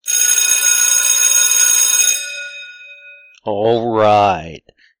All right.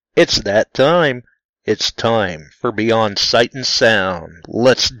 It's that time. It's time for Beyond Sight and Sound.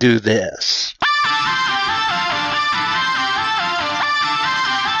 Let's do this.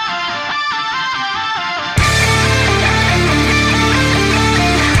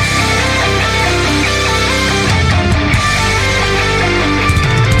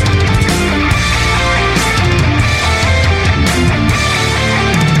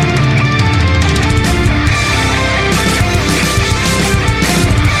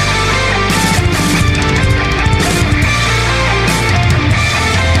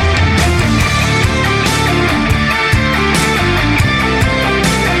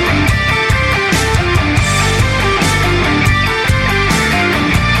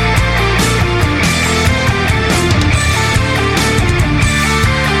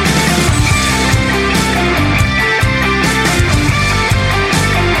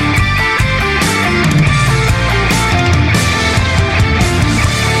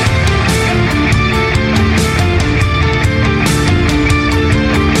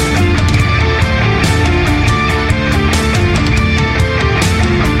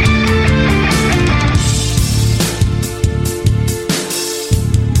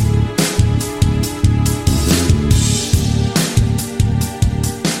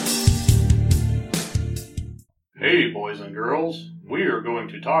 Hey boys and girls, we are going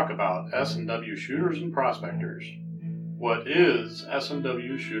to talk about S&W shooters and prospectors. What is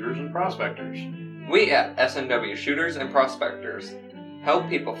S&W shooters and prospectors? We at S&W Shooters and Prospectors help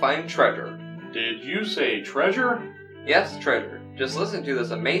people find treasure. Did you say treasure? Yes, treasure. Just listen to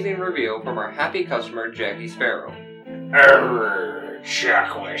this amazing review from our happy customer, Jackie Sparrow.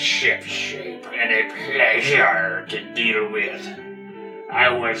 Chocolate ship shape and a pleasure to deal with. I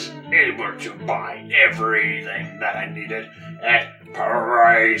was able to buy everything that I needed at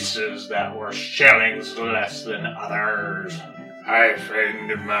prices that were shillings less than others. I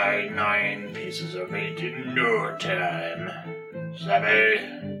found my 9 pieces of 8 in no time.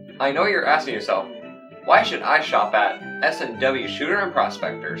 Savvy? I know you're asking yourself, why should I shop at S&W Shooter and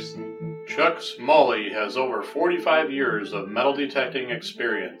Prospectors? Chuck Smalley has over 45 years of metal detecting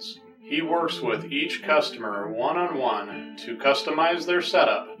experience. He works with each customer one-on-one to customize their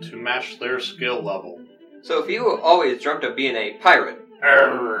setup to match their skill level. So if you always dreamt of being a pirate,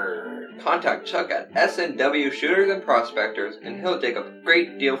 contact Chuck at S&W Shooters and Prospectors and he'll take a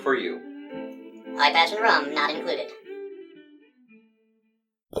great deal for you. Eye patch and rum not included.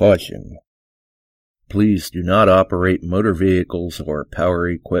 Caution. Please do not operate motor vehicles or power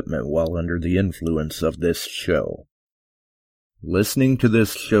equipment while under the influence of this show. Listening to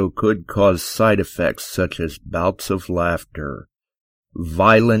this show could cause side effects such as bouts of laughter,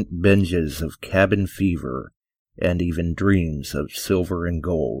 violent binges of cabin fever, and even dreams of silver and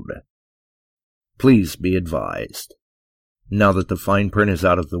gold. Please be advised. Now that the fine print is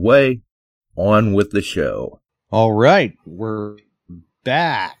out of the way, on with the show. All right, we're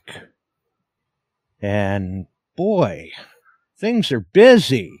back. And boy, things are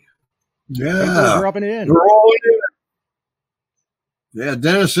busy. Yeah. People are dropping in. They're all in. Yeah,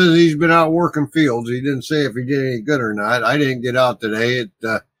 Dennis says he's been out working fields. He didn't say if he did any good or not. I didn't get out today. It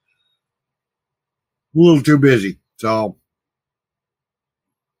a little too busy. So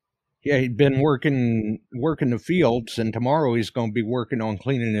Yeah, he'd been working the fields, and tomorrow he's going to be working on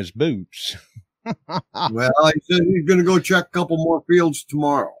cleaning his boots. well, he said he's going to go check a couple more fields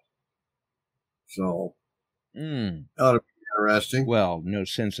tomorrow. So ought to be interesting. Well, no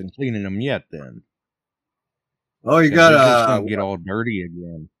sense in cleaning them yet, then. Oh, you got just gonna get all dirty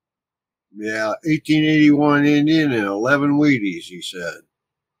again. Yeah, 1881 Indian and 11 Wheaties, he said.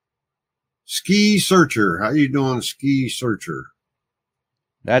 Ski Searcher. How you doing, Ski Searcher?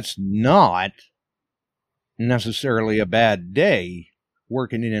 That's not necessarily a bad day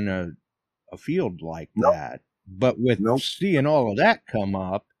working in a field like that. But with seeing all of that come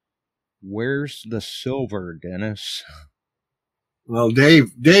up, where's the silver, Dennis? Well,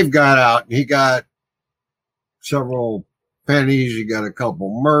 Dave got out. He got several pennies. He got a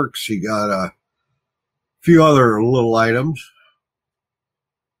couple mercs. He got a few other little items.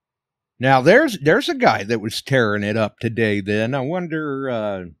 Now there's a guy that was tearing it up today. Then I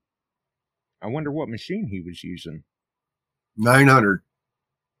wonder what machine he was using. 900.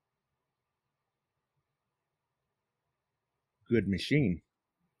 Good machine.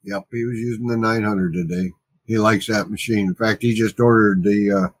 Yep, he was using the 900 today. He likes that machine. In fact, he just ordered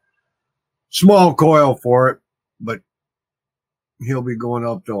the small coil for it, but he'll be going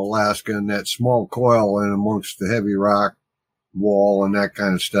up to Alaska and that small coil in amongst the heavy rock wall and that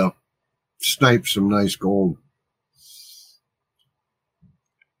kind of stuff. Snipe some nice gold.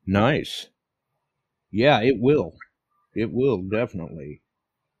 Nice. Yeah, it will. It will, definitely.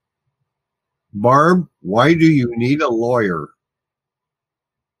 Barb, why do you need a lawyer?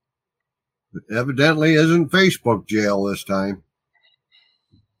 It evidently isn't Facebook jail this time.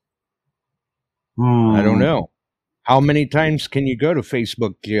 I don't know. How many times can you go to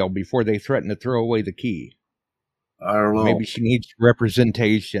Facebook jail before they threaten to throw away the key? I don't know. Maybe she needs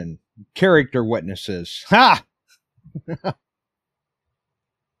representation. Character witnesses. Ha!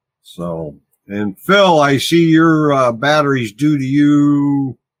 So, and Phil, I see your batteries due to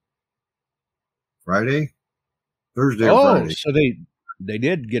you Friday? Thursday or Friday. So they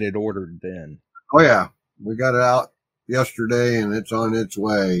did get it ordered then. Oh, yeah. We got it out yesterday, and it's on its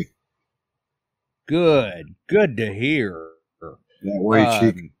way. Good to hear.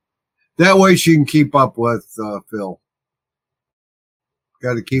 That way she can keep up with Phil.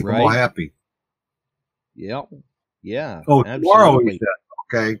 Got to keep them all happy. Yep. Yeah. Oh, tomorrow absolutely. he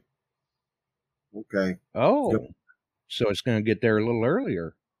said. Okay. Oh, Yep. So it's going to get there a little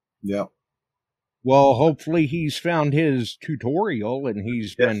earlier. Yep. Well, hopefully he's found his tutorial and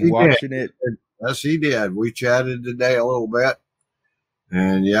he's been watching it. Yes, he did. We chatted today a little bit,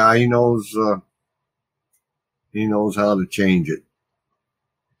 and yeah, he knows. He knows how to change it.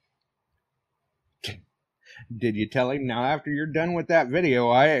 Did you tell him? Now, after you're done with that video,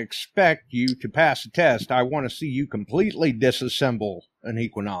 I expect you to pass a test. I want to see you completely disassemble an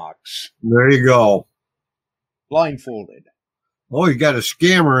Equinox. There you go. Blindfolded. Oh, you got a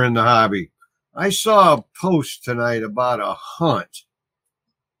scammer in the hobby. I saw a post tonight about a hunt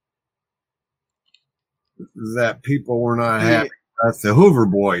that people were not happy with. The Hoover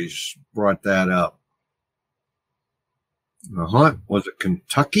boys brought that up. The hunt, was it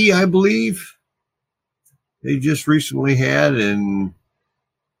Kentucky, I believe? They just recently had, and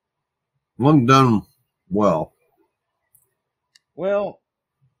one done well. Well,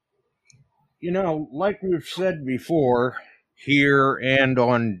 like we've said before, here and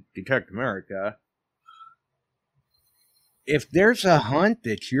on Detect America, if there's a hunt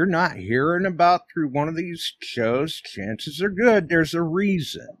that you're not hearing about through one of these shows, chances are good there's a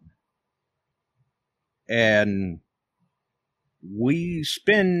reason. And we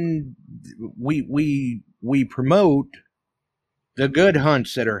promote the good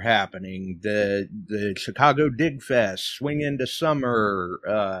hunts that are happening, the Chicago Dig Fest, Swing Into Summer,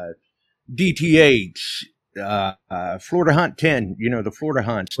 DTH, Florida Hunt 10, the Florida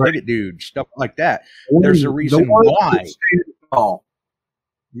hunts, Dig It Dude, stuff like that. There's a reason why.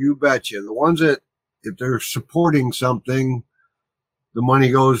 You betcha. The ones that, if they're supporting something, the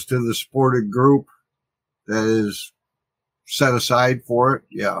money goes to the supported group that is set aside for it.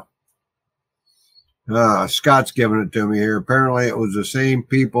 Yeah. Scott's giving it to me here. Apparently it was the same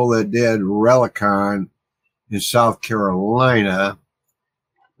people that did Relicon in South Carolina.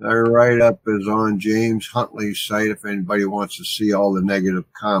 Their write-up is on James Huntley's site if anybody wants to see all the negative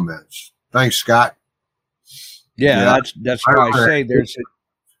comments. Thanks, Scott. Yeah. That's why I say there's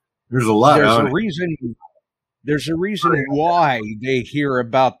a lot. There's a reason why they hear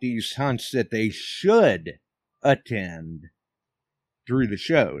about these hunts that they should attend through the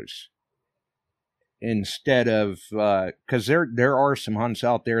shows instead of because there are some hunts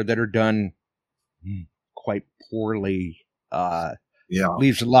out there that are done quite poorly.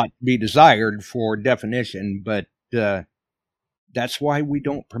 Leaves a lot to be desired for definition, but that's why we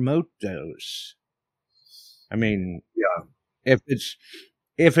don't promote those. I mean, if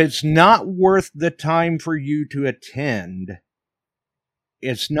it's not worth the time for you to attend,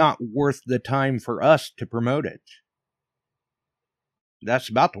 it's not worth the time for us to promote it. That's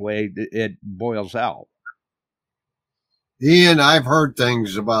about the way it boils out. Ian, I've heard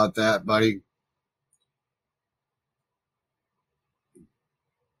things about that, buddy.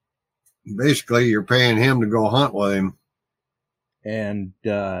 Basically, you're paying him to go hunt with him. And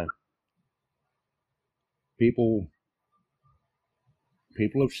people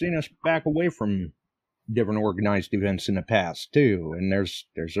have seen us back away from different organized events in the past, too. And there's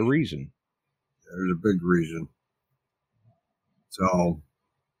a reason. There's a big reason. So,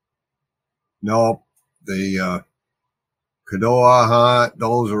 nope. The Kadoa hunt,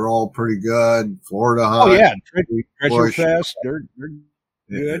 those are all pretty good. Florida hunt. Oh, yeah. Treasure Fest, they're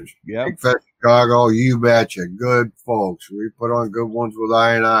good. Yeah. Big Fest Chicago, you betcha. Good folks. We put on good ones with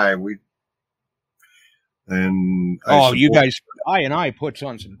I&I. You guys, I&I puts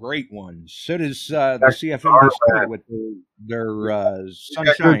on some great ones. So does the CFMB with their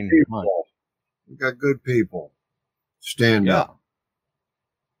Sunshine hunt. We got good people. Stand up.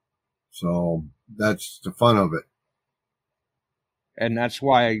 So that's the fun of it. And that's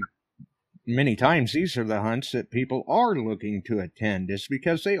why many times these are the hunts that people are looking to attend, is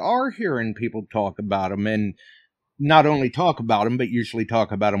because they are hearing people talk about them. And not only talk about them, but usually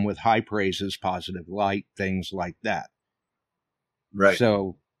talk about them with high praises, positive light, things like that. Right.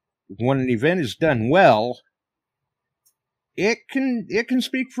 So when an event is done well, it can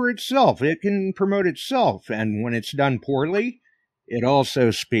speak for itself. It can promote itself. And when it's done poorly, it also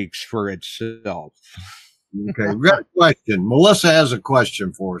speaks for itself. Okay, we've got a question. Melissa has a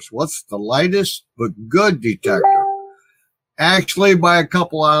question for us. What's the lightest but good detector? Actually, by a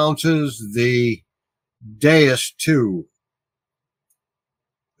couple ounces, the Deus 2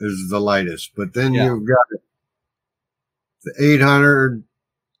 is the lightest. But then you've got the 800,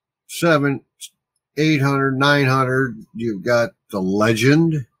 900. You've got the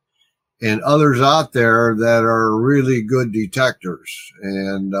Legend and others out there that are really good detectors.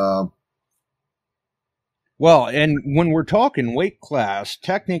 And well, and when we're talking weight class,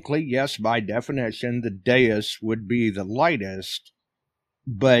 technically, yes, by definition, the Deus would be the lightest.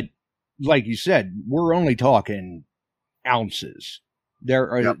 But like you said, we're only talking ounces.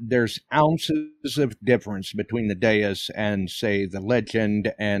 There's ounces of difference between the Deus and, say, the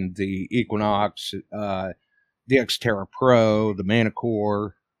Legend and the Equinox, the Xterra Pro, the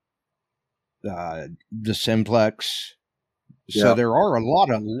Manicore, the Simplex. So there are a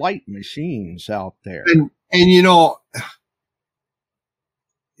lot of light machines out there. And you know,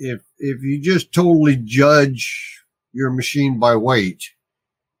 if you just totally judge your machine by weight,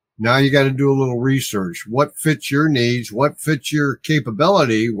 now you got to do a little research. What fits your needs? What fits your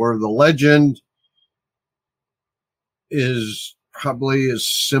capability? Where the Legend is probably as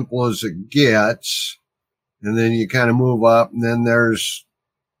simple as it gets. And then you kind of move up, and then there's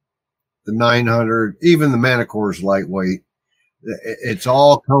the 900, even the Manicore is lightweight. It's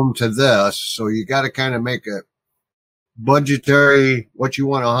all come to this. So you got to kind of make a budgetary, what you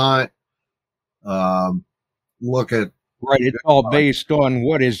want to hunt. Look at. Right. It's all based on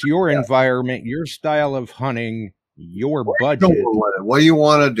what is your environment, your style of hunting, your budget. What you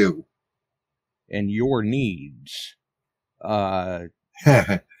want to do. And your needs. You're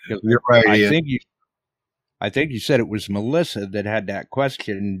right. I think you said it was Melissa that had that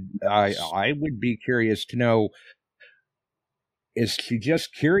question. I would be curious to know, is she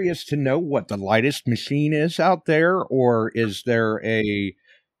just curious to know what the lightest machine is out there, or is there a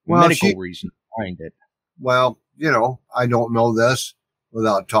medical reason behind it? Well, you know, I don't know this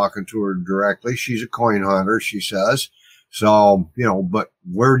without talking to her directly. She's a coin hunter, she says. So, you know, but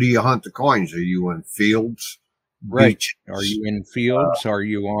where do you hunt the coins? Are you in fields? Right. Beaches? Are you in fields? Are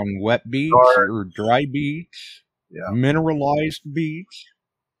you on wet beach or dry beach? Yeah. Mineralized beach?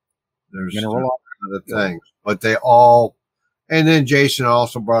 There's other things. But they all, and then Jason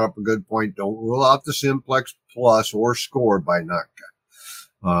also brought up a good point. Don't rule out the Simplex Plus or Score by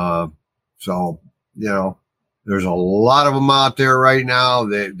Nutka. So, you know, there's a lot of them out there right now.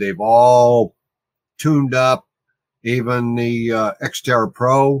 They've all tuned up. Even the Xterra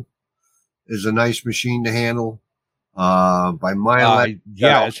Pro is a nice machine to handle. By my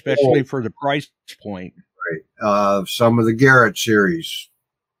especially for the price point. Right. Some of the Garrett series,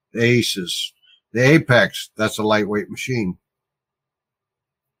 the Aces, the Apex, that's a lightweight machine.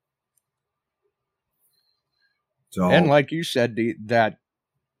 So, and like you said, that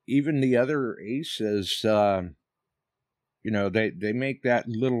even the other Aces, you know, they make that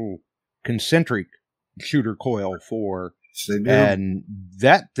little concentric shooter coil for, and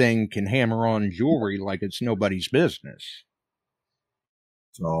that thing can hammer on jewelry like it's nobody's business.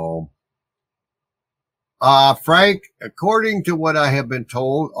 So, Frank, according to what I have been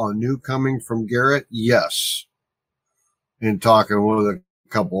told on new coming from Garrett, yes. In talking with a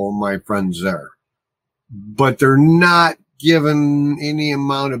couple of my friends there. But they're not given any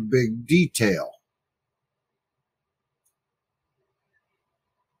amount of big detail.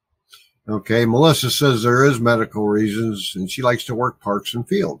 Okay, Melissa says there is medical reasons, and she likes to work parks and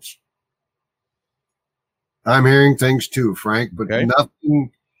fields. I'm hearing things too, Frank, but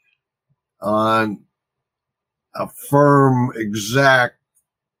nothing on a firm, exact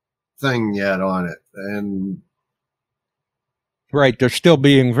thing yet on it. And right, they're still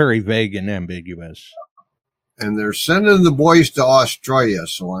being very vague and ambiguous. And they're sending the boys to Australia,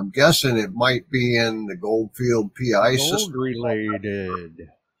 so I'm guessing it might be in the Goldfield PI system. Gold-related.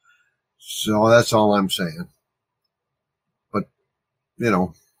 So that's all I'm saying. But, you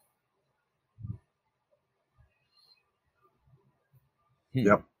know.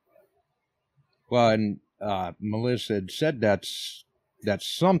 Yep. Well, and Melissa had said that's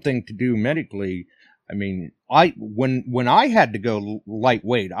something to do medically. I mean, when I had to go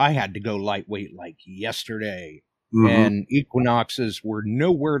lightweight, I had to go lightweight like yesterday. Mm-hmm. And Equinoxes were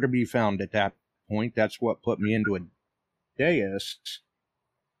nowhere to be found at that point. That's what put me into a Deus.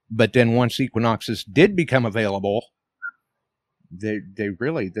 But then once Equinoxes did become available, they're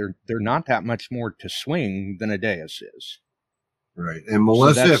not that much more to swing than a Deus is. Right. And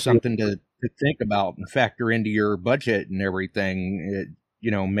Melissa, so that's something to think about and factor into your budget and everything.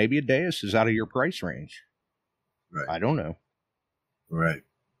 Maybe a Deus is out of your price range. Right. I don't know. Right.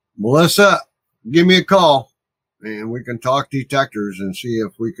 Melissa, give me a call and we can talk detectors and see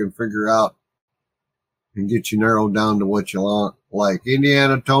if we can figure out and get you narrowed down to what you want. Like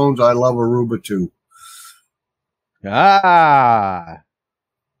Indiana Tones, I love Aruba too.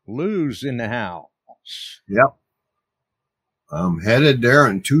 Lou's in the house. Yep. I'm headed there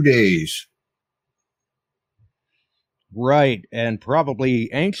in 2 days. Right, and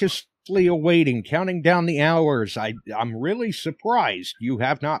probably anxiously awaiting, counting down the hours. I'm really surprised you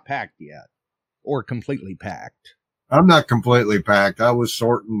have not packed yet, or completely packed. I'm not completely packed. I was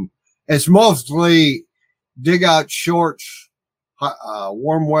sorting. It's mostly dig out shorts,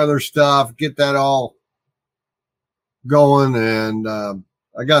 warm weather stuff, get that all going, and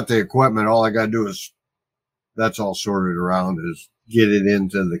I got the equipment. All I got to do is, that's all sorted around, is get it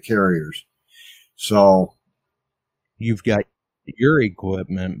into the carriers. So you've got your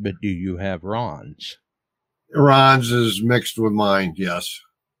equipment, but do you have Ron's? Ron's is mixed with mine, yes.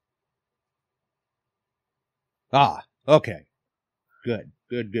 Okay. Good.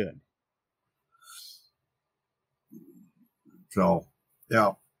 So,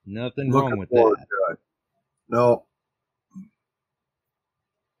 yeah. Nothing wrong with that. No.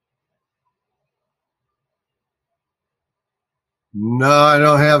 No, I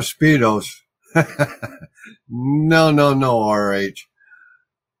don't have Speedos. No, RH.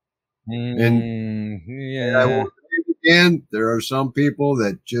 And I will say again, there are some people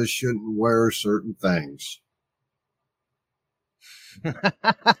that just shouldn't wear certain things.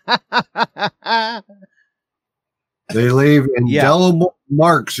 They leave indelible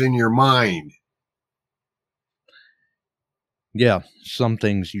marks in your mind. Yeah, some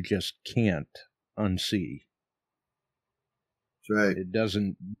things you just can't unsee. That's right. It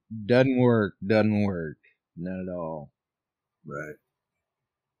doesn't work. Not at all. Right.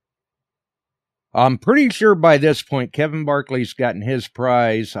 I'm pretty sure by this point Kevin Barkley's gotten his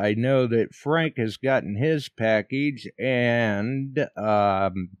prize. I know that Frank has gotten his package, and Dave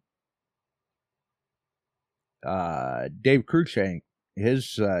Cruikshank,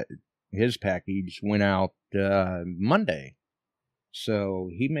 his package went out Monday, so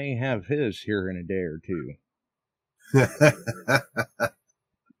he may have his here in a day or two.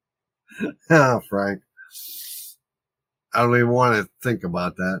 Oh, Frank, I don't even want to think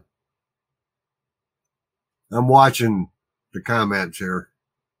about that. I'm watching the comments here.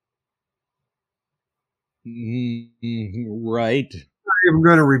 Right. I'm not even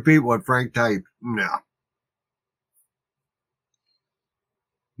going to repeat what Frank typed. No.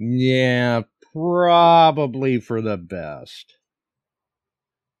 Yeah, probably for the best.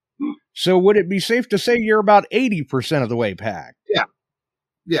 So would it be safe to say you're about 80% of the way packed?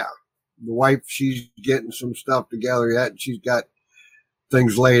 Yeah. The wife, she's getting some stuff together yet. She's got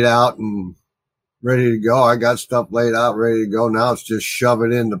things laid out and ready to go. I got stuff laid out, ready to go. Now it's just shove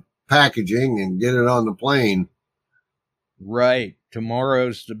it in the packaging and get it on the plane. Right.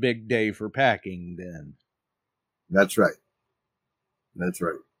 Tomorrow's the big day for packing then. That's right.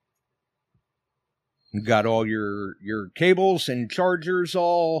 Got all your cables and chargers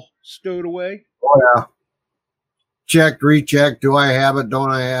all stowed away? Oh, yeah. Checked, rechecked. Do I have it?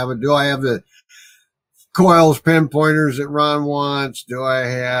 Don't I have it? Do I have the coils, pinpointers that Ron wants? Do I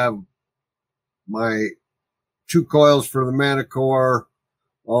have my 2 coils for the Manicore?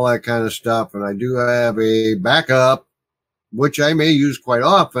 All that kind of stuff. And I do have a backup, which I may use quite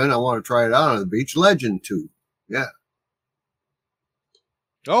often. I want to try it out on the beach. Legend 2. Yeah.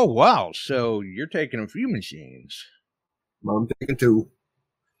 Oh, wow. So you're taking a few machines. I'm taking 2.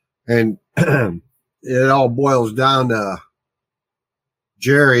 And it all boils down to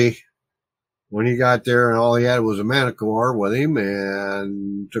Jerry. When he got there and all he had was a Manicore with him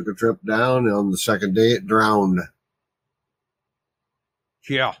and took a trip down, and on the second day it drowned.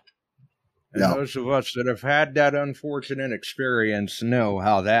 Yeah. And those of us that have had that unfortunate experience know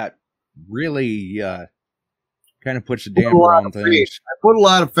how that really kind of puts a damper on things. I put a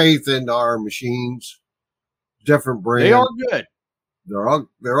lot of faith into our machines. Different brands. They are good.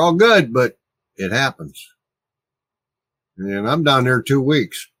 They're all good, but it happens. And I'm down there 2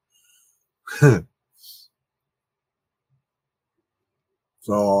 weeks.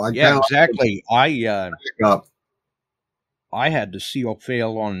 So exactly. I had to seal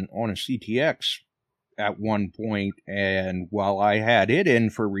fail on a CTX at one point, and while I had it in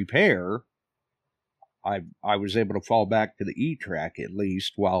for repair, I was able to fall back to the E-Track at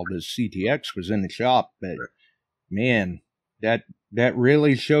least while the CTX was in the shop. But man, that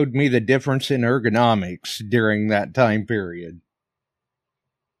really showed me the difference in ergonomics during that time period.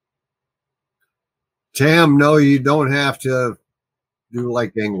 Tam, no, you don't have to do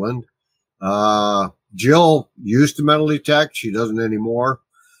like England. Jill used to metal detect. She doesn't anymore.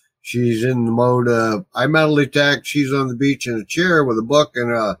 She's in the mode of, I metal detect. She's on the beach in a chair with a book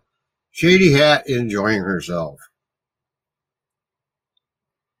and a shady hat enjoying herself.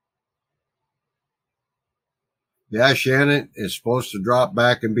 Yeah, Shannon, it's supposed to drop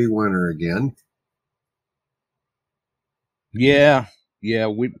back and be winter again. Yeah.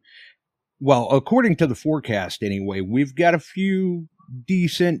 Well, according to the forecast anyway, we've got a few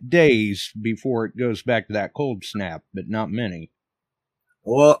decent days before it goes back to that cold snap, but not many.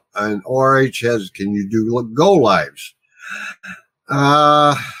 Well, and ORH has, can you do go lives?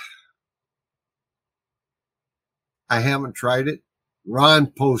 I haven't tried it. Ron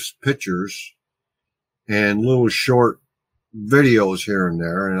posts pictures and little short videos here and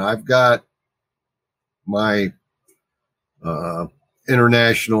there, and I've got my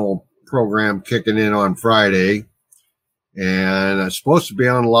international program kicking in on Friday, and it's supposed to be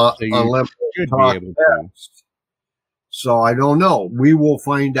on unlimited talk text. So I don't know. We will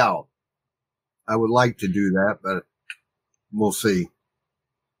find out. I would like to do that, but we'll see.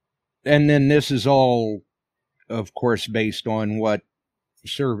 And then this is all, of course, based on what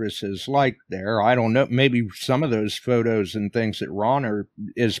service is like there. I don't know. Maybe some of those photos and things that Ron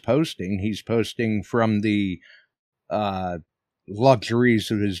is posting, he's posting from the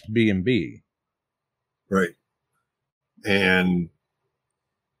luxuries of his B&B. Right. And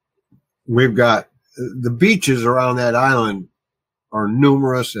we've got the beaches around that island are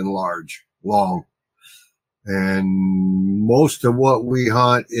numerous and long. And most of what we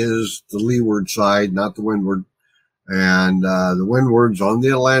hunt is the leeward side, not the windward. And the windward's on the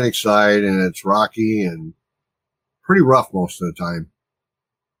Atlantic side, and it's rocky and pretty rough most of the time.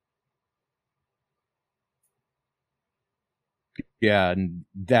 Yeah, and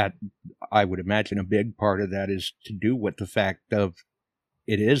that, I would imagine a big part of that is to do with the fact of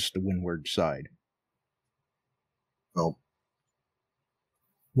it is the windward side. So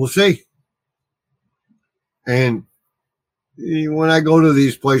we'll see. And when I go to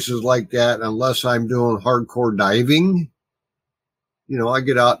these places like that, unless I'm doing hardcore diving, I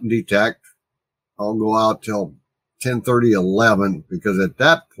get out and detect. I'll go out till 10:30, 11, because at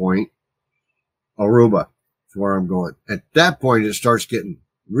that point, Aruba is where I'm going. At that point, it starts getting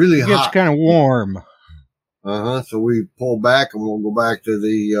really hot. It gets kind of warm. So we pull back and we'll go back to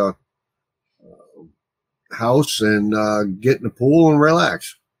the house and get in the pool and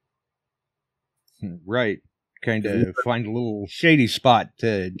relax. Right. Kind of find a little shady spot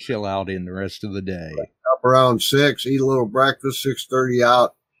to chill out in the rest of the day. Up around 6, eat a little breakfast, 6:30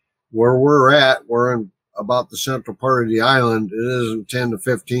 out. Where we're at, we're in about the central part of the island. It isn't 10 to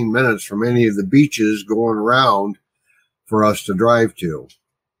 15 minutes from any of the beaches going around for us to drive to.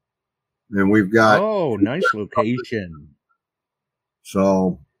 And we've got... Oh, nice location.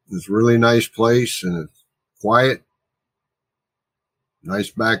 So it's a really nice place, and it's quiet. Nice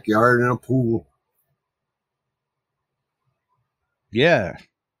backyard and a pool. Yeah,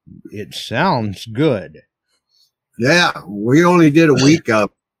 it sounds good. Yeah, we only did a week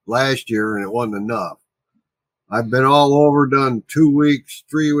up last year, and it wasn't enough. I've been all over, done 2 weeks,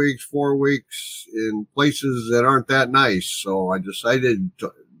 3 weeks, 4 weeks in places that aren't that nice. So I decided,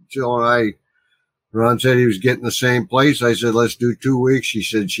 Jill and Ron said he was getting the same place. I said, let's do 2 weeks. She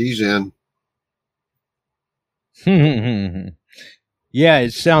said she's in. Yeah,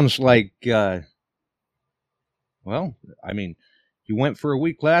 it sounds like, well, I mean, you went for a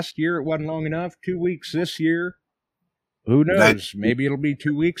week last year. It wasn't long enough. 2 weeks this year. Who knows? Maybe it'll be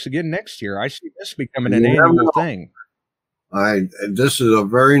 2 weeks again next year. I see this becoming an annual thing. This is a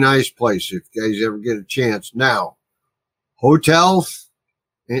very nice place if you guys ever get a chance. Now, hotels,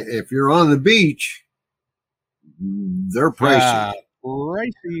 if you're on the beach, they're pricey.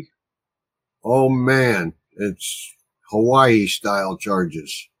 Pricey. Oh, man. It's Hawaii-style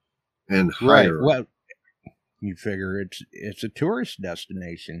charges and higher. Right. Well, you figure it's a tourist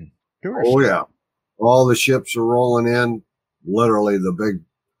destination. Yeah. All the ships are rolling in, literally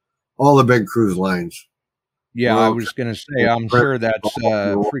all the big cruise lines. Yeah, I was going to say, I'm sure that's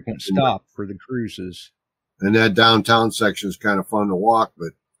a frequent stop for the cruises. And that downtown section is kind of fun to walk,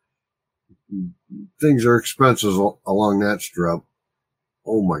 but things are expensive along that strip.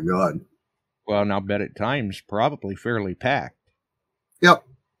 Oh, my God. Well, and I'll bet at times probably fairly packed. Yep.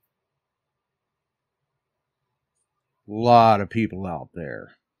 A lot of people out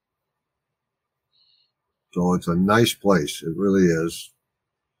there. So it's a nice place. It really is.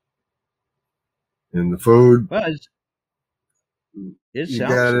 And the food, Well, it you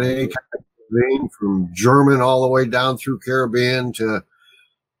sounds got like any it. kind of cuisine from German all the way down through Caribbean to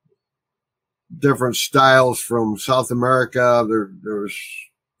different styles from South America. There's,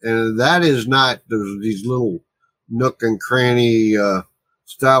 and that is not, there's these little nook and cranny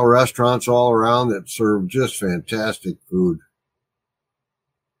style restaurants all around that serve just fantastic food.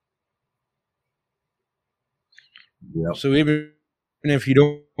 Yep. So even if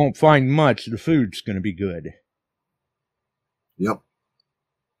you don't find much, the food's going to be good. Yep.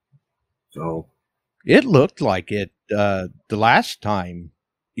 So It looked like it the last time.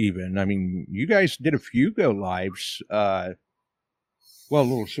 Even, I mean, you guys did a few go lives. Well,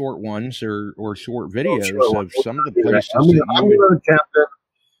 little short ones or short videos of some of the places I'm that going to attempt to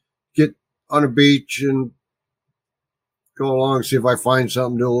get on a beach and go along, see if I find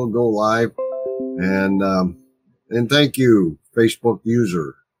something to go live. And thank you, Facebook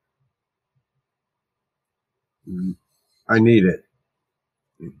user. I need it.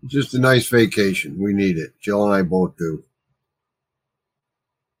 Just a nice vacation. We need it. Jill and I both do.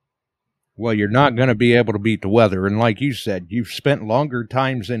 Well, you're not going to be able to beat the weather. And like you said, you've spent longer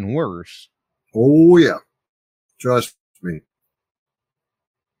times and worse. Oh, yeah. Trust me.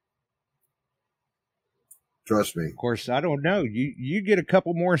 Trust me. Of course, I don't know. You get a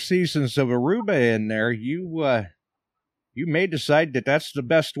couple more seasons of Aruba in there, you may decide that that's the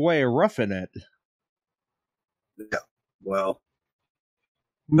best way of roughing it. Yeah. Well,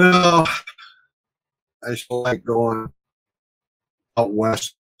 no. I still like going out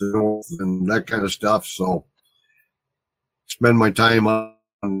west and north and that kind of stuff. So spend my time on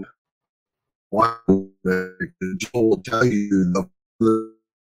one. Jill will tell you the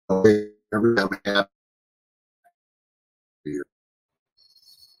every time I have here.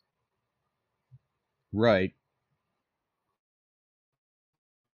 Right.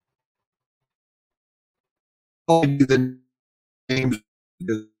 I'll give you the names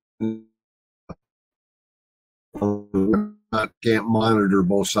because I can't monitor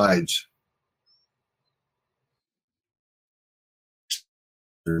both sides.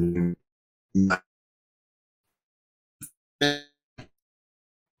 We're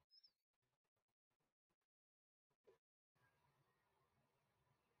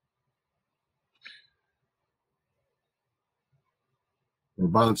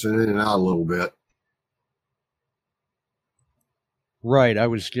bouncing in and out a little bit. Right. I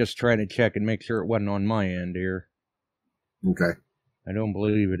was just trying to check and make sure it wasn't on my end here. Okay. I don't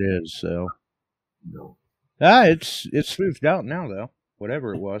believe it is, so. No. It's smoothed out now, though.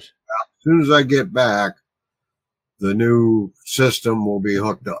 Whatever it was. As soon as I get back, the new system will be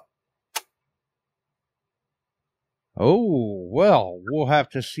hooked up. Oh, well, we'll have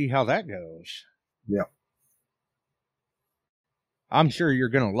to see how that goes. Yeah. I'm sure you're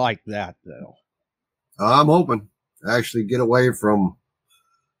going to like that, though. I'm hoping to actually get away from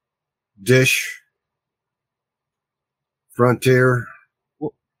Dish, Frontier.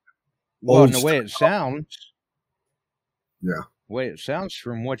 Well, and the way it sounds. Yeah. The way it sounds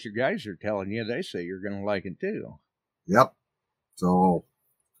from what your guys are telling you, they say you're going to like it, too. Yep. So.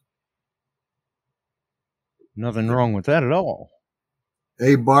 Nothing wrong with that at all.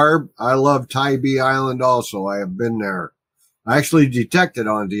 Hey, Barb, I love Tybee Island also. I have been there. I actually detected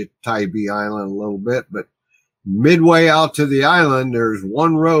on the Tybee Island a little bit, but midway out to the island, there's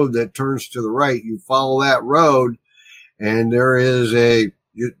one road that turns to the right. You follow that road, and there is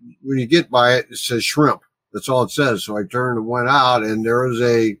when you get by it, it says shrimp. That's all it says. So I turned and went out, and there is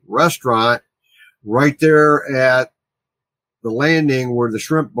a restaurant right there at the landing where the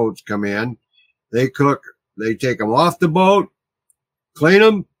shrimp boats come in. They take them off the boat, clean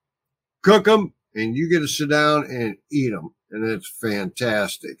them, cook them, and you get to sit down and eat them. And it's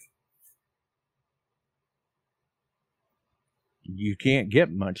fantastic. You can't get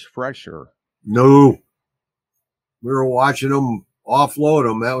much fresher. No. We were watching them offload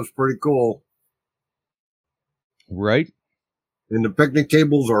them. That was pretty cool. Right. And the picnic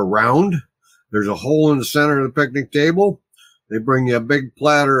tables are round. There's a hole in the center of the picnic table. They bring you a big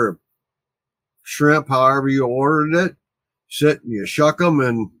platter of shrimp, however you ordered it. Sit and you shuck them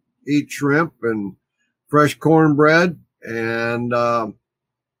and eat shrimp and fresh cornbread. And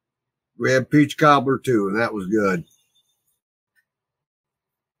we had peach cobbler too, and that was good.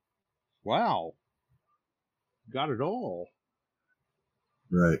 Wow. Got it all.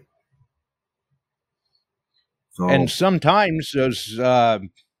 Right. So, and sometimes those out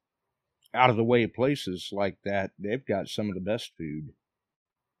of the way places like that, they've got some of the best food.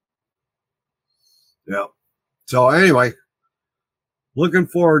 Yeah. So anyway, looking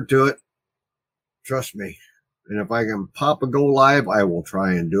forward to it. Trust me. And if I can pop a go live, I will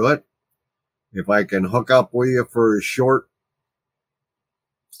try and do it. If I can hook up with you for a short,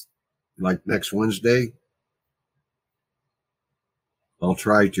 like next Wednesday, I'll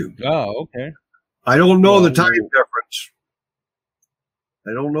try to. Oh, okay. I don't know the time difference.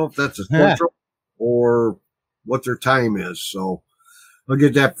 I don't know if that's a central or what their time is. So I'll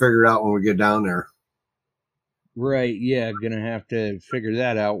get that figured out when we get down there. Right, yeah, gonna have to figure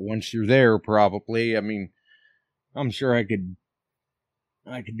that out once you're there, probably. I mean, I'm sure I could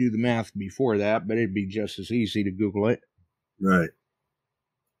do the math before that, but it'd be just as easy to Google it. Right.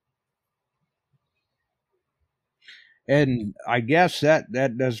 And I guess that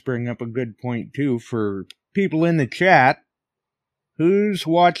does bring up a good point, too, for people in the chat. Who's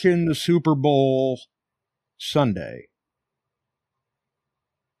watching the Super Bowl Sunday?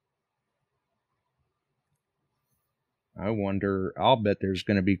 I wonder, I'll bet there's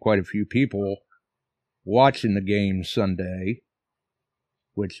going to be quite a few people watching the game Sunday,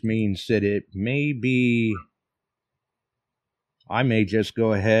 which means that it may be, I may just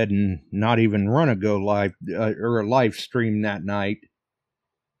go ahead and not even run a go live or a live stream that night,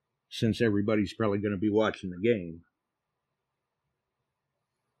 since everybody's probably going to be watching the game.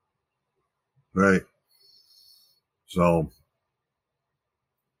 Right. So,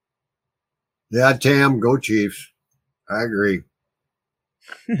 yeah, Tam, go Chiefs. I agree.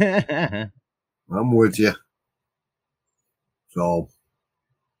 I'm with you. So,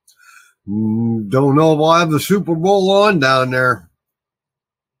 don't know if I'll have the Super Bowl on down there.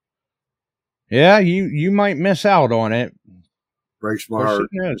 Yeah, you might miss out on it. Breaks my heart.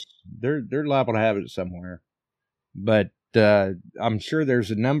 They're liable to have it somewhere. But I'm sure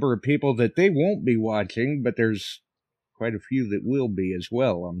there's a number of people that they won't be watching, but there's quite a few that will be as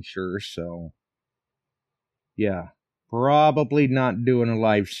well, I'm sure. So, yeah. Probably not doing a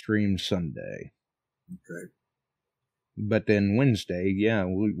live stream Sunday. Okay. But then Wednesday, yeah,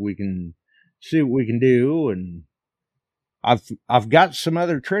 we can see what we can do, and I've got some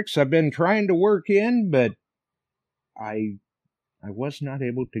other tricks I've been trying to work in, but I was not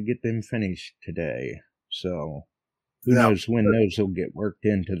able to get them finished today. So who knows when those will get worked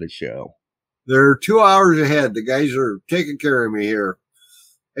into the show. They're 2 hours ahead. The guys are taking care of me here.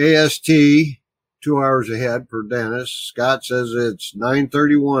 AST 2 hours ahead per Dennis. Scott says it's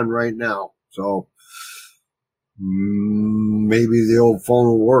 9:31 right now. So maybe the old phone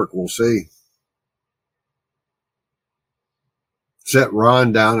will work. We'll see. Set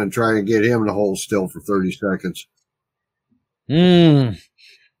Ron down and try and get him to hold still for 30 seconds.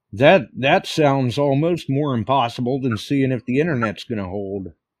 That sounds almost more impossible than seeing if the internet's going to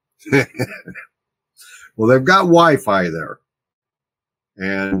hold. Well, they've got Wi-Fi there.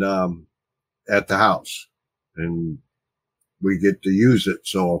 And at the house, and we get to use it.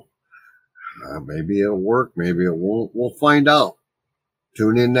 So maybe it'll work, maybe it won't. We'll find out.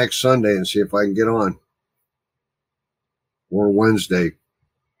 Tune in next Sunday and see if I can get on, or Wednesday.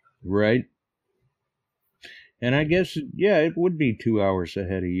 Right. And I guess, yeah, it would be 2 hours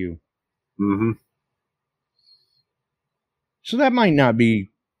ahead of you. Mm-hmm. So that might not be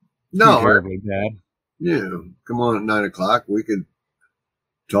terribly bad. Yeah, come on at 9 o'clock. We could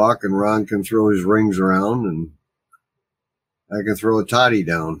talk, and Ron can throw his rings around, and I can throw a toddy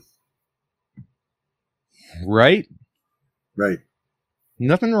down. Right? Right.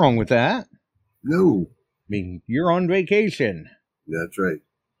 Nothing wrong with that. No. I mean, you're on vacation. That's right.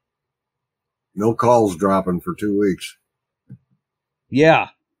 No calls dropping for 2 weeks. Yeah.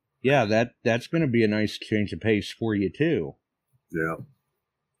 Yeah, that's going to be a nice change of pace for you, too. Yeah.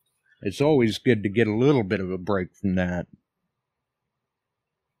 It's always good to get a little bit of a break from that.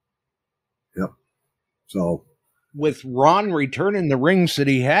 Yep. So, with Ron returning the rings that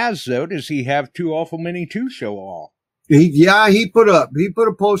he has, though, does he have too awful many to show off? He put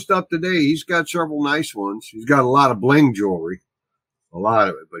a post up today. He's got several nice ones. He's got a lot of bling jewelry, a lot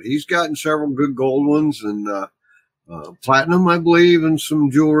of it, but he's gotten several good gold ones and platinum, I believe, and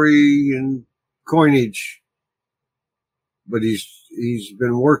some jewelry and coinage. But he's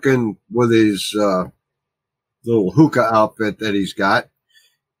been working with his little hookah outfit that he's got,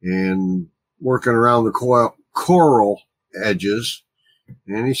 and working around the coral edges,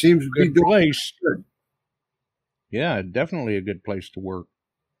 and he seems to be doing good. Yeah, definitely a good place to work.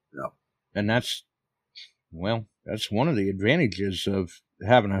 Yeah. And that's one of the advantages of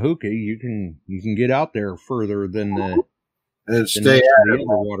having a hookah. You can get out there further than the other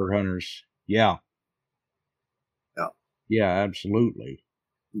water hunters. Yeah. Yeah. Yeah, absolutely.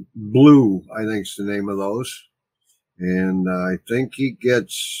 Blue, I think, is the name of those. And I think he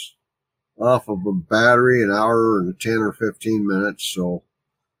gets off of a battery an hour and 10 or 15 minutes. So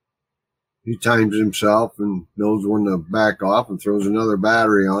He times himself and knows when to back off and throws another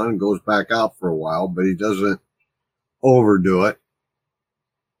battery on and goes back out for a while, but he doesn't overdo it.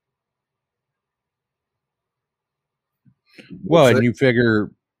 Well, and you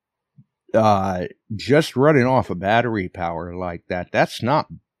figure just running off a battery power like that, that's not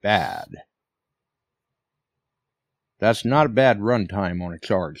bad. That's not a bad runtime on a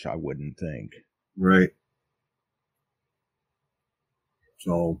charge, I wouldn't think. Right.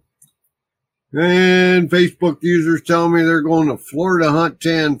 So, and Facebook users tell me they're going to Florida Hunt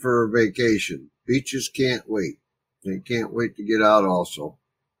 10 for a vacation. Beaches can't wait. They can't wait to get out also.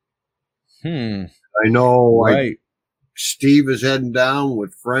 I know Right. Steve is heading down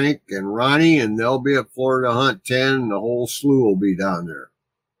with Frank and Ronnie, and they'll be at Florida Hunt 10, and the whole slew will be down there.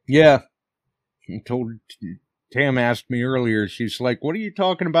 Yeah. Tam asked me earlier, she's like, what are you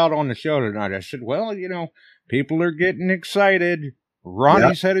talking about on the show tonight? I said, well, people are getting excited.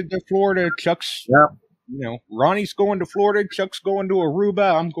 Ronnie's headed to Florida. Chuck's, Ronnie's going to Florida. Chuck's going to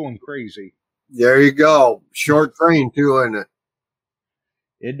Aruba. I'm going crazy. There you go. Short train, too, isn't it?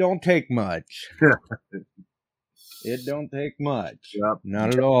 It don't take much. It don't take much. Yep.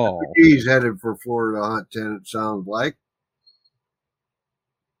 Not at all. He's headed for Florida Hunt 10, it sounds like.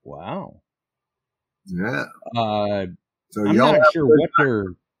 Wow. Yeah. So I'm y'all not sure what they're...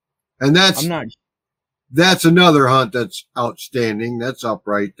 And that's... I'm not... That's another hunt that's outstanding. That's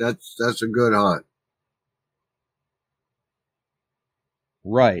upright. That's a good hunt.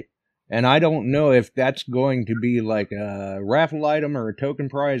 Right. And I don't know if that's going to be like a raffle item or a token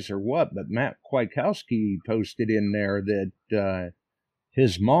prize or what, but Matt Kwiatkowski posted in there that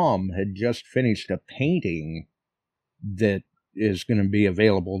his mom had just finished a painting that is going to be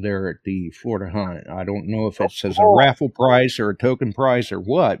available there at the Florida Hunt. I don't know if it says a raffle prize or a token prize or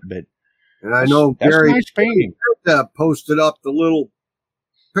what, but and I know that's Gary nice painting. Posted up the little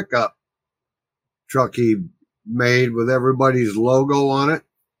pickup truck he made with everybody's logo on it.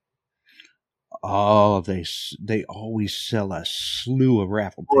 Oh, they always sell a slew of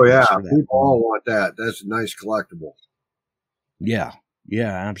raffle tickets. Oh yeah, for that. people all want that. That's a nice collectible. Yeah,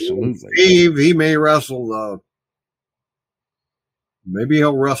 absolutely. Steve, he may wrestle. Maybe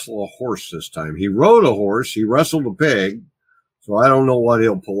he'll wrestle a horse this time. He rode a horse. He wrestled a pig. So I don't know what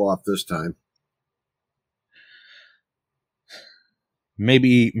he'll pull off this time.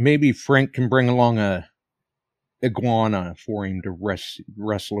 Maybe Frank can bring along a iguana for him to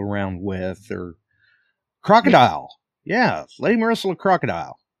wrestle around with, or crocodile. Yeah, let him wrestle a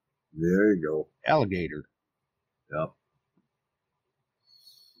crocodile. There you go. Alligator. Yep.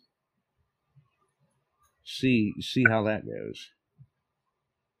 See how that goes.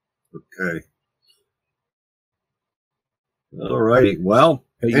 Okay. All righty. Well,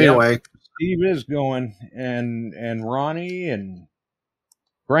 anyway. Steve is going, and Ronnie and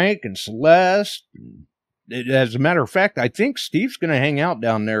Frank and Celeste. As a matter of fact, I think Steve's going to hang out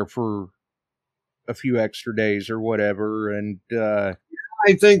down there for a few extra days or whatever. And I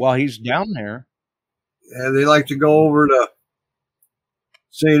think while he's down there, they like to go over to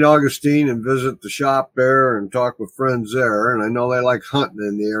St. Augustine and visit the shop there and talk with friends there. And I know they like hunting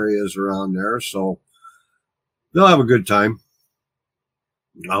in the areas around there, so they'll have a good time.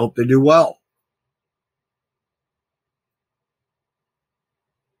 I hope they do well.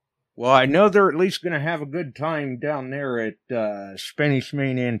 Well, I know they're at least going to have a good time down there at Spanish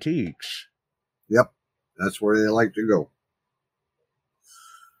Main Antiques. Yep, that's where they like to go.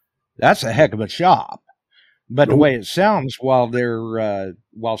 That's a heck of a shop. But the way it sounds, while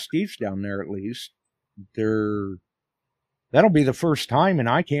Steve's down there, at least, that'll be the first time, and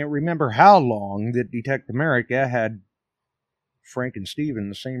I can't remember how long, that Detect America had Frank and Steve in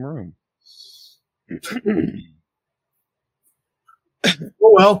the same room.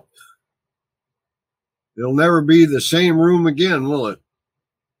 Oh, well, it'll never be the same room again, will it?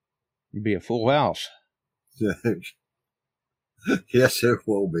 It'll be a full house. Yes, it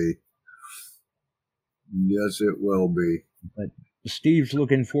will be. Yes, it will be. But Steve's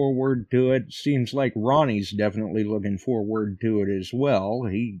looking forward to it. Seems like Ronnie's definitely looking forward to it as well.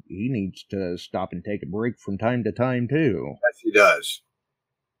 He needs to stop and take a break from time to time, too. Yes, he does.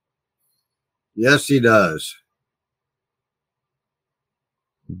 Yes, he does.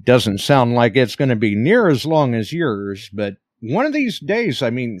 Doesn't sound like it's going to be near as long as yours, but one of these days, I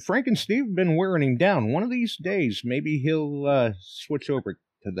mean, Frank and Steve have been wearing him down. One of these days, maybe he'll switch over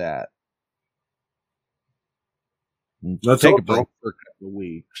to that. Let's take a hope break so. for a couple of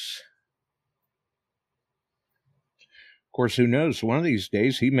weeks. Of course, who knows? One of these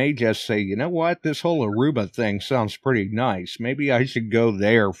days, he may just say, you know what? This whole Aruba thing sounds pretty nice. Maybe I should go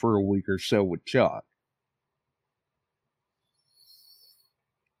there for a week or so with Chuck.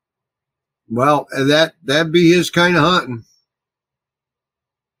 Well, that'd be his kind of hunting.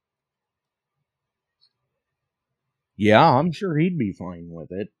 Yeah, I'm sure he'd be fine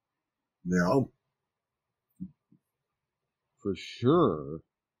with it. Yeah. For sure.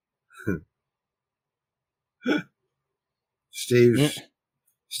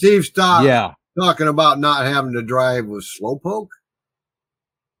 Steve's talking about not having to drive with Slowpoke.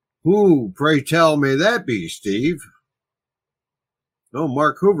 Who, pray tell, may that be, Steve? Oh,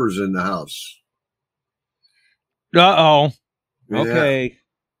 Mark Hoover's in the house. Uh-oh. Yeah. Okay.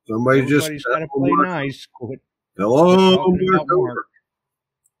 Everybody's got to play nice. Hello, Mark Hoover.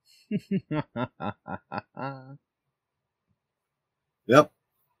 Yep.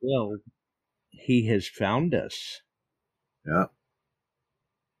 Well, he has found us. Yeah.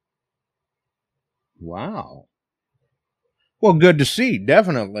 Wow. Well, good to see.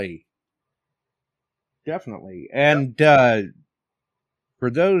 Definitely. And for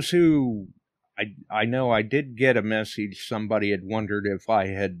those who, I know I did get a message. Somebody had wondered if I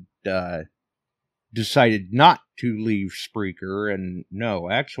had decided not to leave Spreaker, and no,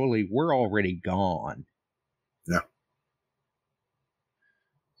 actually, we're already gone. Yeah.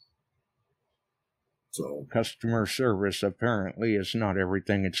 So customer service apparently is not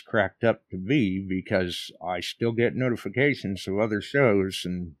everything it's cracked up to be, because I still get notifications of other shows,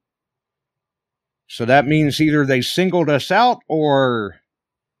 and so that means either they singled us out or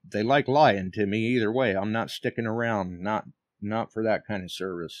they like lying to me. Either way, I'm not sticking around. Not for that kind of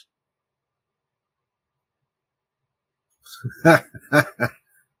service.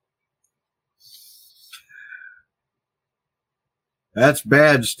 That's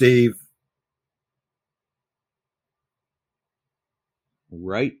bad, Steve.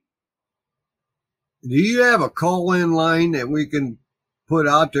 Right. Do you have a call-in line that we can put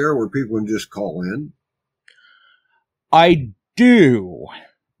out there where people can just call in? I do,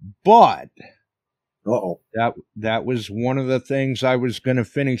 but uh-oh, that was one of the things I was going to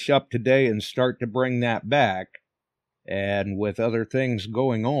finish up today and start to bring that back. And with other things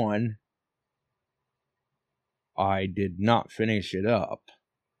going on, I did not finish it up.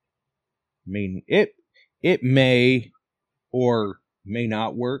 I mean, it may or may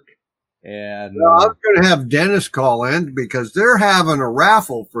not work. And well, I'm going to have Dennis call in because they're having a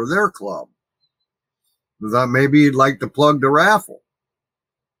raffle for their club. I thought maybe you'd like to plug the raffle.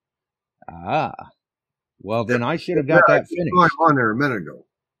 Well, then I should have got that finished. I on there a minute ago.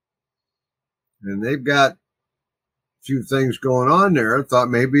 And they've got a few things going on there. I thought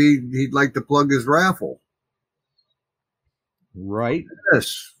maybe he'd like to plug his raffle. Right.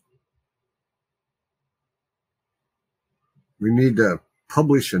 Yes. We need to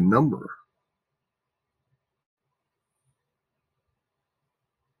publish a number.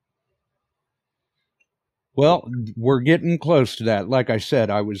 Well, we're getting close to that. Like I said,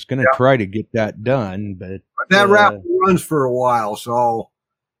 I was going to try to get that done, but that raffle runs for a while, so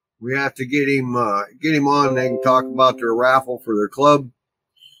we have to get him on. They can talk about their raffle for their club,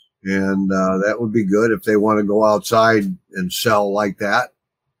 and that would be good if they want to go outside and sell like that.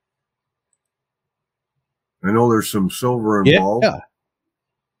 I know there's some silver involved.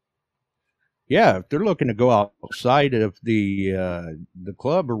 Yeah, if they're looking to go outside of the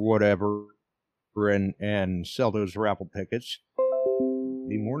club or whatever and sell those raffle tickets,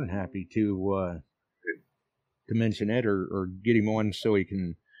 be more than happy to mention it or get him on so he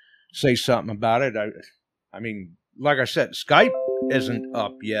can say something about it. I mean, like I said, Skype isn't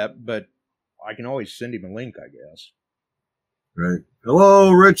up yet, but I can always send him a link, I guess. Right.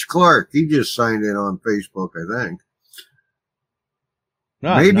 Hello, Rich Clark. He just signed in on Facebook, I think.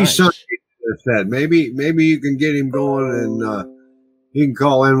 Maybe nice. Sunday. Said maybe you can get him going and he can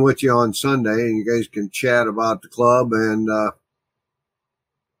call in with you on Sunday and you guys can chat about the club and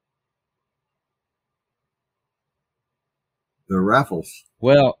the raffles.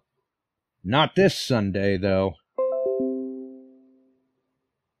 Well, not this Sunday though.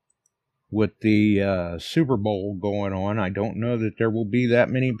 With the Super Bowl going on, I don't know that there will be that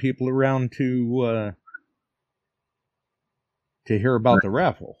many people around to hear about the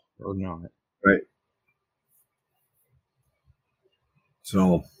raffle or not. Right.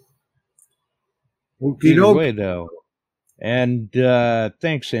 So, either way, though. And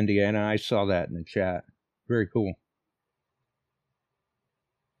thanks, Indiana. I saw that in the chat. Very cool.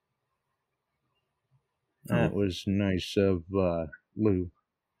 That was nice of Lou.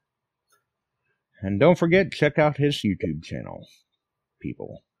 And don't forget, check out his YouTube channel,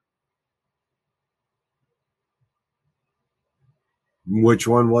 people. Which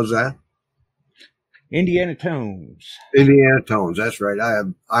one was that? Indiana Tones. Indiana Tones, that's right.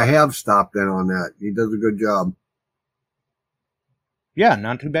 I have stopped in on that. He does a good job. Yeah,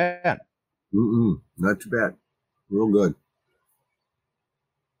 not too bad. Not too bad. Real good.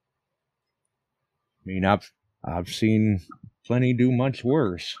 I mean, I've seen plenty do much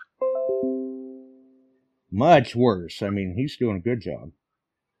worse. Much worse. I mean, he's doing a good job.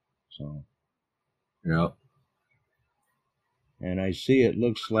 So. Yeah. And I see it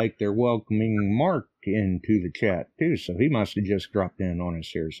looks like they're welcoming Mark into the chat too, so he must have just dropped in on us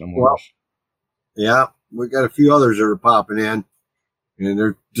here somewhere. Well, yeah, we got a few others that are popping in, and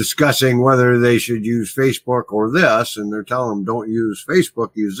they're discussing whether they should use Facebook or this, and they're telling them don't use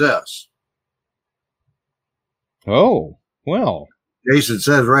Facebook, use this. Oh, well. Jason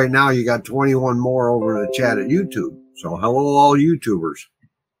says right now you got 21 more over in the chat at YouTube. So hello, all YouTubers.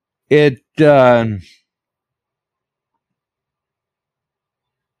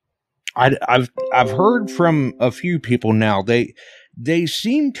 I've heard from a few people now. They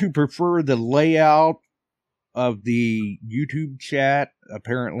seem to prefer the layout of the YouTube chat.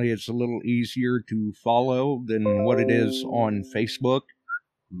 Apparently, it's a little easier to follow than what it is on Facebook.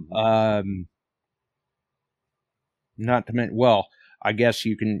 Not to mention, well, I guess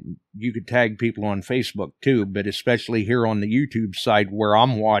you could tag people on Facebook too, but especially here on the YouTube side where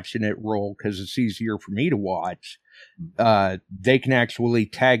I'm watching it roll because it's easier for me to watch. They can actually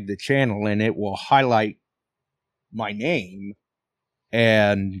tag the channel and it will highlight my name.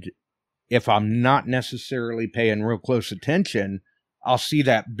 And if I'm not necessarily paying real close attention, I'll see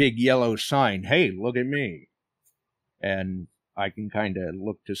that big yellow sign. Hey, look at me. And I can kind of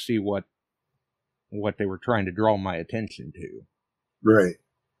look to see what they were trying to draw my attention to. Right.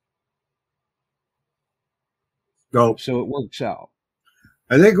 So it works out.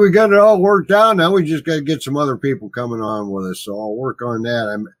 I think we got it all worked out. Now we just got to get some other people coming on with us. So I'll work on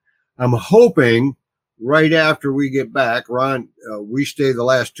that. I'm hoping right after we get back, Ron, we stay the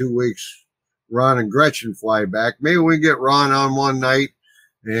last 2 weeks. Ron and Gretchen fly back. Maybe we get Ron on one night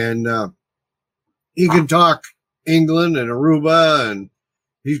and he can talk England and Aruba, and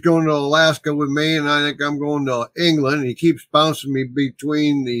he's going to Alaska with me, and I think I'm going to England. He keeps bouncing me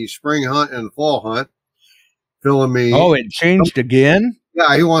between the spring hunt and the fall hunt, filling me. Oh, it changed again?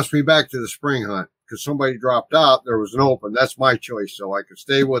 Yeah, he wants me back to the spring hunt because somebody dropped out. There was an open. That's my choice. So I could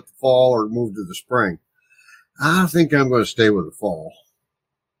stay with the fall or move to the spring. I think I'm going to stay with the fall.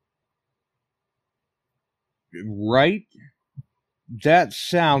 Right? That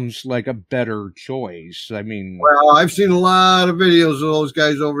sounds like a better choice. I mean, well, I've seen a lot of videos of those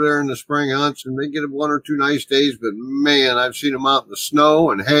guys over there in the spring hunts, and they get 1 or 2 nice days. But man, I've seen them out in the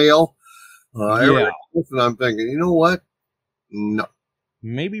snow and hail. And I'm thinking, you know what? No.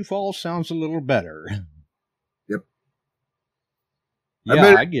 Maybe fall sounds a little better. Yep.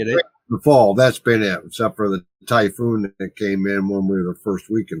 Yeah, I get it. The fall, that's been it, except for the typhoon that came in when we were the first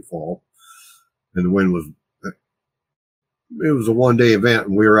week in fall, and the wind was. It was a 1-day event,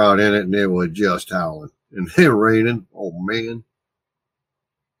 and we were out in it, and it was just howling and it raining. Oh man!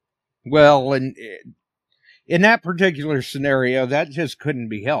 Well, and in that particular scenario, that just couldn't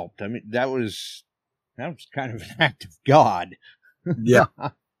be helped. I mean, that was kind of an act of God. Yeah,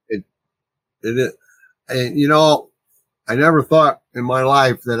 it is. And you know, I never thought in my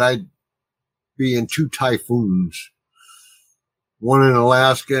life that I'd be in 2 typhoons, one in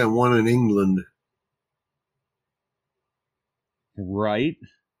Alaska and one in England. Right.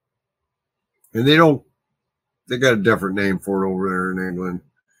 And they got a different name for it over there in England.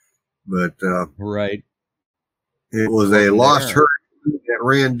 But right. It was a lost hurricane that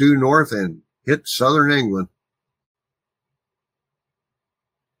ran due north and hit southern England.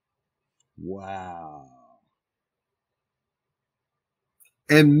 Wow.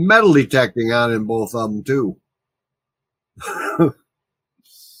 And metal detecting on in both of them too.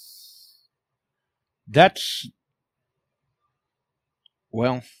 That's,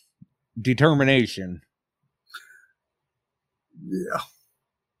 well, determination. Yeah.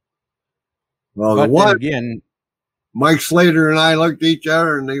 Well, but the one again, Mike Slater and I looked at each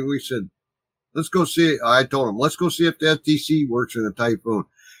other and we said, let's go see it. I told him, let's go see if the FTC works in a typhoon.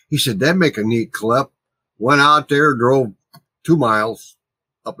 He said, that'd make a neat clip. Went out there, drove 2 miles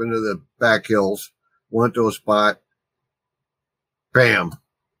up into the back hills, went to a spot. Bam.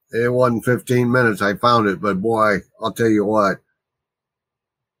 It wasn't 15 minutes. I found it, but boy, I'll tell you what,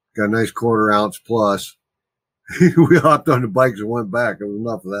 got a nice 1/4 ounce plus. We hopped on the bikes and went back. It was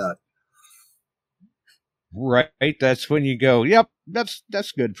enough of that. Right. That's when you go, yep, that's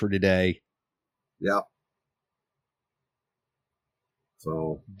good for today. Yep.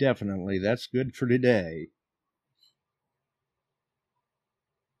 So definitely that's good for today.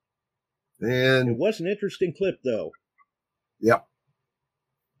 And it was an interesting clip though. Yep.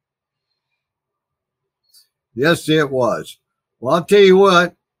 Yes, it was. Well, I'll tell you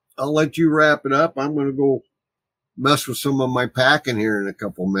what, I'll let you wrap it up. I'm going to go mess with some of my packing here in a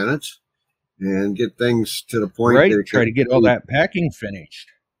couple minutes and get things to the point Right. that it Try can to get all that packing finished.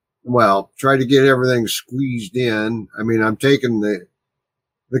 Well, try to get everything squeezed in. I mean, I'm taking the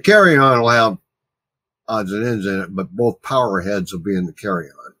carry-on will have odds and ends in it, but both power heads will be in the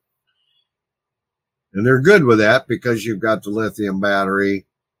carry-on. And they're good with that because you've got the lithium battery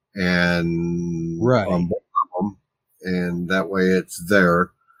and Right. on both of them, and that way it's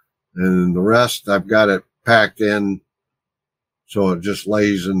there. And the rest, I've got it packed in so it just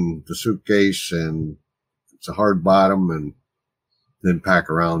lays in the suitcase and it's a hard bottom, and then pack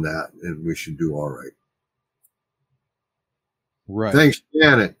around that, and we should do all right. Right. Thanks,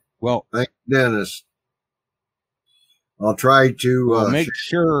 Janet. Well, thanks, Dennis. I'll try to make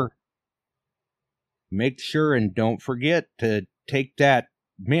sure and don't forget to take that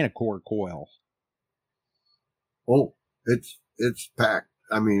Manicore coil. Oh, it's packed.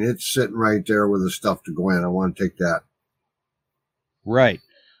 I mean, it's sitting right there with the stuff to go in. I want to take that. Right.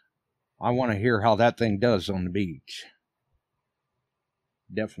 I want to hear how that thing does on the beach.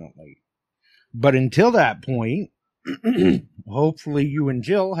 Definitely. But until that point, hopefully you and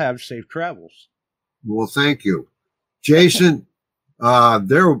Jill have safe travels. Well, thank you. Jason,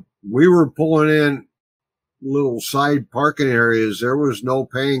 we were pulling in little side parking areas. There was no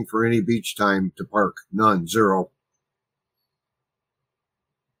paying for any beach time to park. None. Zero.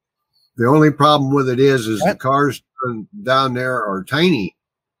 The only problem with it is the cars down there are tiny.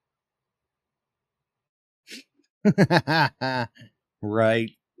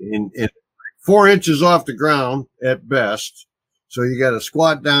 Right. And 4 inches off the ground at best. So you got to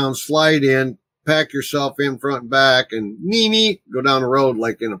squat down, slide in, pack yourself in front and back, and go down the road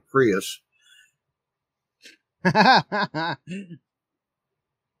like in a Prius.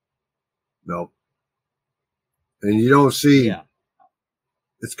 No. And you don't see,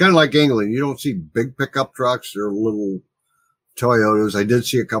 It's kind of like England. You don't see big pickup trucks or little Toyotas. I did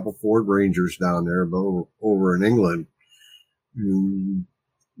see a couple Ford Rangers down there, but over in England,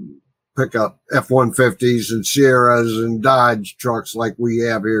 pick up F-150s and Sierras and Dodge trucks like we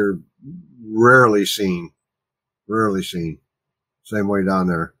have here. Rarely seen. Same way down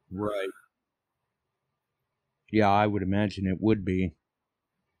there. Right. Yeah, I would imagine it would be.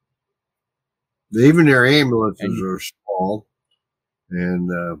 Even their ambulances are small.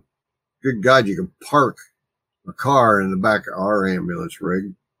 And good God, you can park a car in the back of our ambulance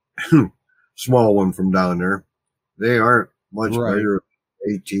rig. Small one from down there. They aren't much bigger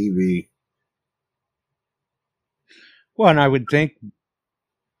than ATV. Well, and I would think,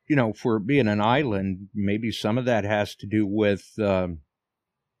 for being an island, maybe some of that has to do with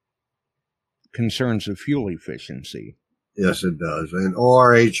concerns of fuel efficiency. Yes, it does. And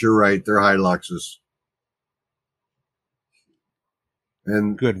ORH, you're right. They're Hiluxes.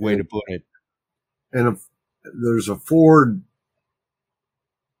 And good way to put it. And there's a Ford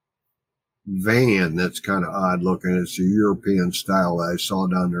van that's kind of odd looking. It's a European style that I saw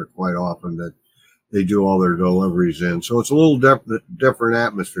down there quite often that they do all their deliveries in. So it's a little different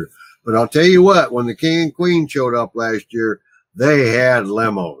atmosphere. But I'll tell you what, when the King and Queen showed up last year, they had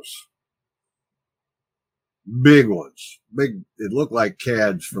limos. Big ones. Big. It looked like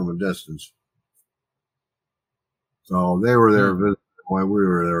CADs from a distance. So they were there visiting while we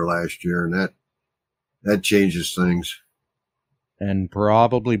were there last year, and that changes things. And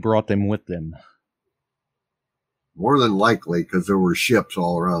probably brought them with them. More than likely, because there were ships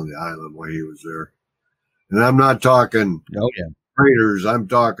all around the island while he was there. And I'm not talking freighters. I'm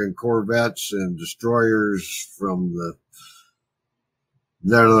talking corvettes and destroyers from the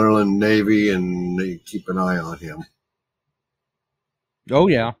Netherlands Navy, and they keep an eye on him. Oh,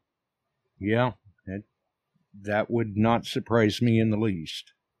 yeah. Yeah. That would not surprise me in the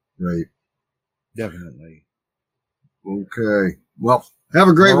least. Right. Definitely. Okay. Well, have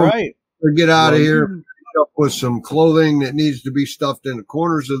a great one. Right. Get out of here. Up with some clothing that needs to be stuffed in the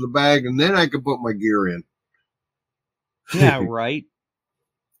corners of the bag, and then I can put my gear in. Yeah, right.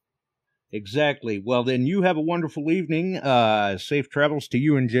 Exactly. Well, then you have a wonderful evening. Safe travels to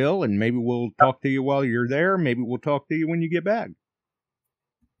you and Jill, and maybe we'll talk to you while you're there. Maybe we'll talk to you when you get back.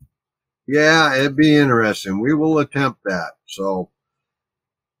 Yeah, it'd be interesting. We will attempt that. So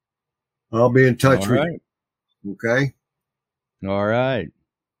I'll be in touch with you. Okay? All right.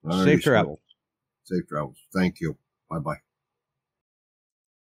 Safe travels. Safe travels. Thank you. Bye-bye.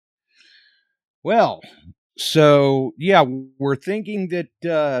 Well, so, yeah, we're thinking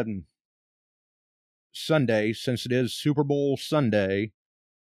that Sunday, since it is Super Bowl Sunday,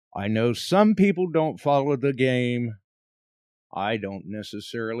 I know some people don't follow the game. I don't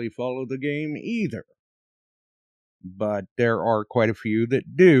necessarily follow the game either. but there are quite a few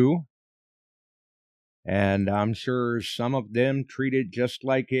that do. And I'm sure some of them treat it just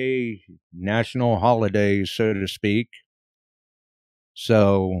like a national holiday, so to speak.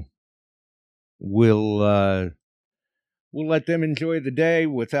 So we'll let them enjoy the day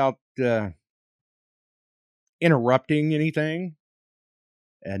without interrupting anything,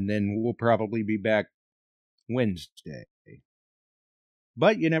 and then we'll probably be back Wednesday.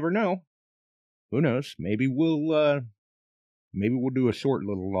 But you never know. Who knows? Maybe we'll do a short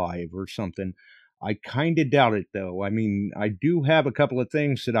little live or something. I kind of doubt it, though. I mean, I do have a couple of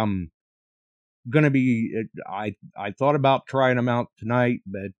things that I'm gonna be. I thought about trying them out tonight,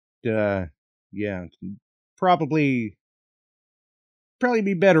 but yeah, probably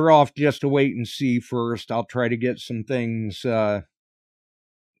be better off just to wait and see first. I'll try to get some things, get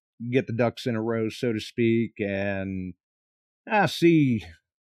the ducks in a row, so to speak, and see.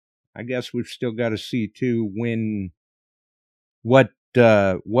 I guess we've still got to see too what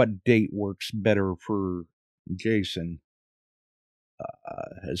date works better for Jason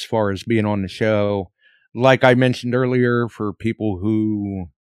as far as being on the show. Like I mentioned earlier, for people who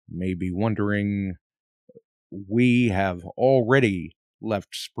may be wondering, we have already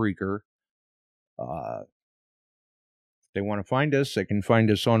left Spreaker. If they want to find us, they can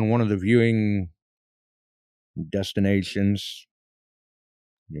find us on one of the viewing destinations.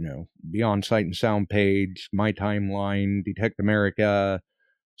 You know, Beyond Sight and Sound page, My Timeline, Detect America,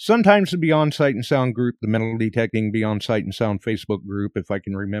 sometimes the Beyond Sight and Sound group, the Metal Detecting Beyond Sight and Sound Facebook group, if I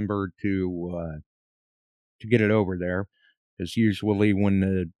can remember to get it over there. Because usually when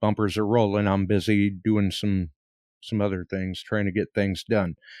the bumpers are rolling, I'm busy doing some other things, trying to get things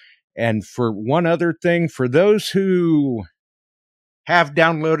done. And for one other thing, for those who have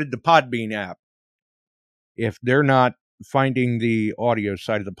downloaded the Podbean app, if they're not finding the audio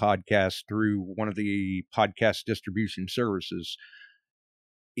side of the podcast through one of the podcast distribution services,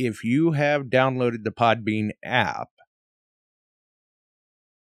 if you have downloaded the Podbean app,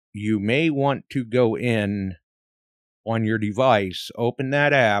 you may want to go in on your device, open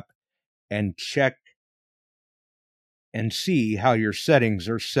that app, and check and see how your settings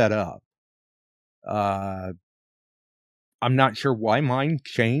are set up. I'm not sure why mine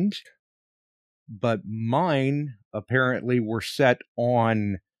changed, but mine apparently were set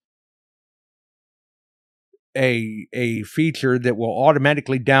on a feature that will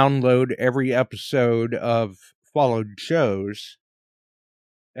automatically download every episode of followed shows,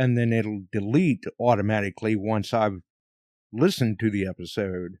 and then it'll delete automatically once I've listened to the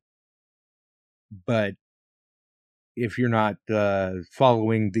episode. But if you're not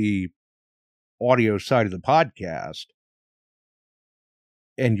following the audio side of the podcast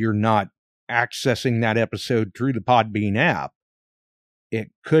and you're not accessing that episode through the Podbean app,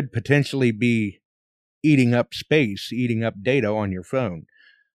 it could potentially be eating up space, eating up data on your phone.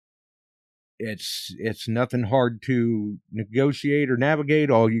 It's nothing hard to negotiate or navigate.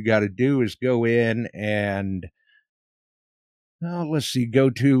 All you got to do is go in and let's see, go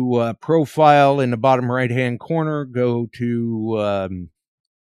to profile in the bottom right hand corner, go to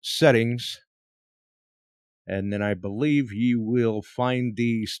settings, and then I believe you will find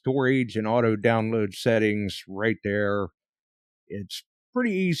the storage and auto download settings right there. It's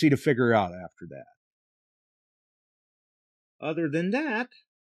pretty easy to figure out after that. Other than that,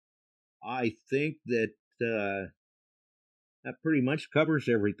 I think that that pretty much covers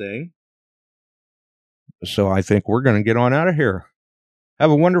everything. So I think we're going to get on out of here.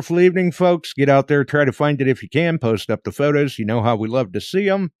 Have a wonderful evening, folks. Get out there, try to find it if you can. Post up the photos. You know how we love to see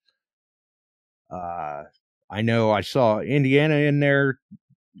them. I know I saw Indiana in there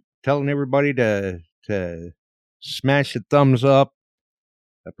telling everybody to smash the thumbs up.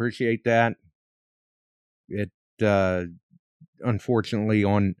 Appreciate that. It unfortunately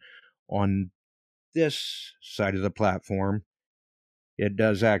on this side of the platform, it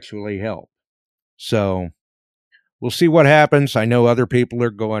does actually help. So we'll see what happens. I know other people are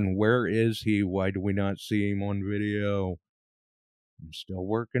going, where is he? Why do we not see him on video? I'm still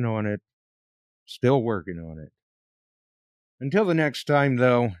working on it. Until the next time,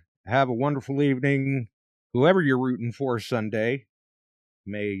 though, have a wonderful evening. Whoever you're rooting for Sunday,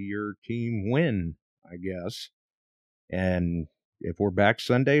 may your team win, I guess. And if we're back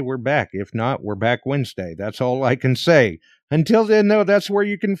Sunday, we're back. If not, we're back Wednesday. That's all I can say. Until then, though, that's where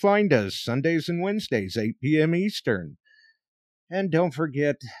you can find us. Sundays and Wednesdays, 8 p.m. Eastern. And don't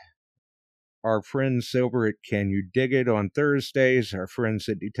forget our friends over at Can You Dig It on Thursdays, our friends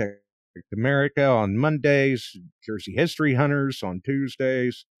at Detect America on Mondays, Jersey History Hunters on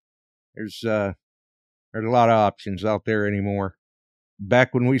Tuesdays. There's a lot of options out there anymore.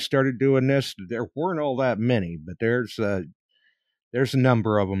 back when we started doing this, there weren't all that many, but there's a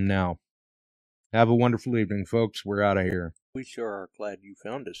number of them now. Have a wonderful evening, folks. We're out of here. We sure are glad you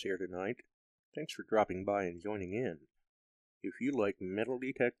found us here tonight. Thanks for dropping by and joining in. If you like metal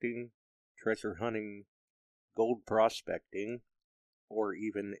detecting, treasure hunting, gold prospecting, or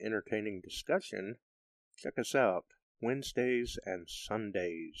even entertaining discussion, check us out Wednesdays and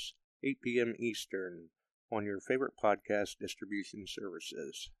Sundays, 8 p.m. Eastern, on your favorite podcast distribution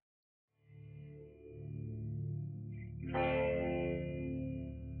services.